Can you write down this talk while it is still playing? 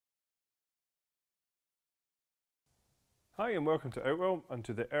Hi and welcome to Outwell and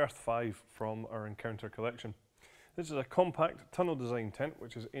to the Earth 5 from our Encounter collection. This is a compact tunnel design tent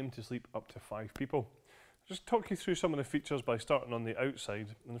which is aimed to sleep up to 5 people. I'll just talk you through some of the features by starting on the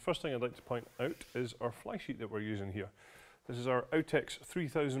outside, and the first thing I'd like to point out is our fly sheet that we're using here. This is our Outex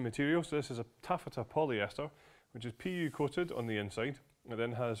 3000 material, so this is a taffeta polyester which is PU coated on the inside. It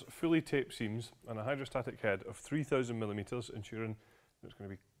then has fully taped seams and a hydrostatic head of 3000mm, ensuring that it's going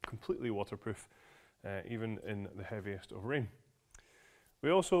to be completely waterproof even in the heaviest of rain.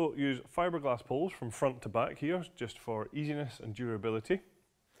 We also use fiberglass poles from front to back here just for easiness and durability.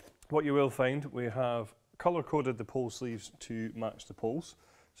 What you will find, we have colour coded the pole sleeves to match the poles.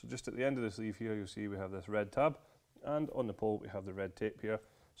 So just at the end of the sleeve here you'll see we have this red tab, and on the pole we have the red tape here.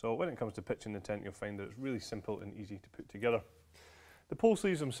 So when it comes to pitching the tent you'll find that it's really simple and easy to put together. The pole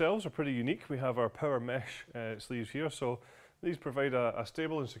sleeves themselves are pretty unique. We have our power mesh sleeves here, so these provide a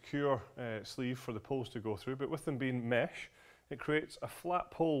stable and secure sleeve for the poles to go through, but with them being mesh, it creates a flat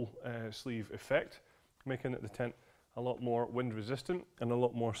pole sleeve effect, making the tent a lot more wind resistant and a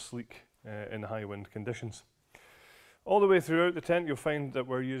lot more sleek in high wind conditions. All the way throughout the tent you'll find that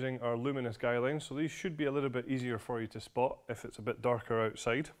we're using our luminous guy lines, so these should be a little bit easier for you to spot if it's a bit darker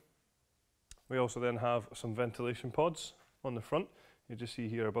outside. We also then have some ventilation pods on the front. You just see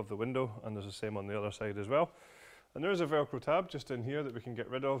here above the window, and there's the same on the other side as well. And there is a Velcro tab just in here that we can get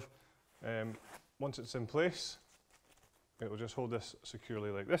rid of. Once it's in place, it will just hold this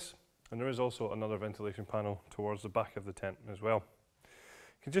securely like this. And there is also another ventilation panel towards the back of the tent as well.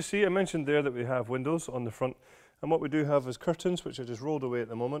 You can just see, I mentioned there that we have windows on the front, and what we do have is curtains which are just rolled away at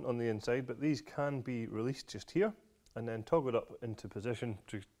the moment on the inside, but these can be released just here and then toggled up into position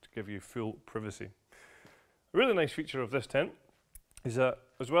to give you full privacy. A really nice feature of this tent is that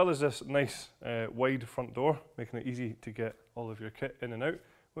as well as this nice wide front door, making it easy to get all of your kit in and out,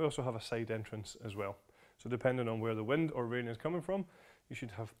 we also have a side entrance as well. So depending on where the wind or rain is coming from, you should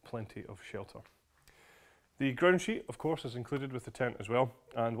have plenty of shelter. The ground sheet, of course, is included with the tent as well,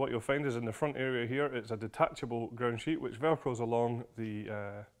 and what you'll find is in the front area here, it's a detachable ground sheet which velcros along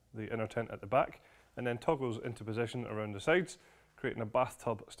the inner tent at the back and then toggles into position around the sides, creating a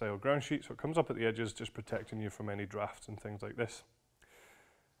bathtub style ground sheet, so it comes up at the edges, just protecting you from any drafts and things like this.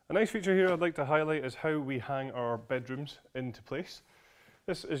 A nice feature here I'd like to highlight is how we hang our bedrooms into place.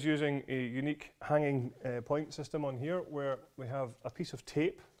 This is using a unique hanging point system on here, where we have a piece of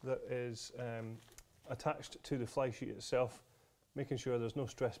tape that is attached to the fly sheet itself, making sure there's no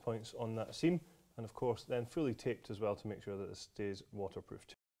stress points on that seam, and of course then fully taped as well to make sure that it stays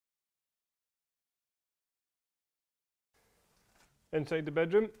waterproofed. Inside the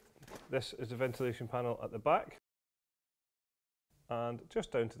bedroom, this is the ventilation panel at the back. And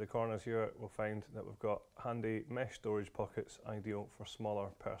just down to the corners here, we'll find that we've got handy mesh storage pockets, ideal for smaller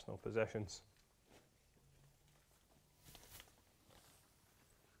personal possessions.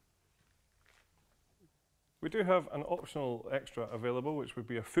 We do have an optional extra available, which would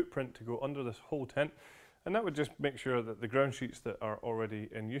be a footprint to go under this whole tent, and that would just make sure that the ground sheets that are already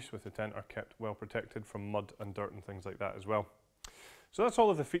in use with the tent are kept well protected from mud and dirt and things like that as well. So that's all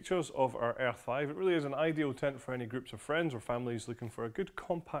of the features of our Earth 5. It really is an ideal tent for any groups of friends or families looking for a good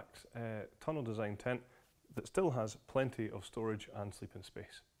compact tunnel design tent that still has plenty of storage and sleeping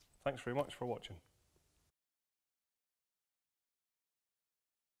space. Thanks very much for watching.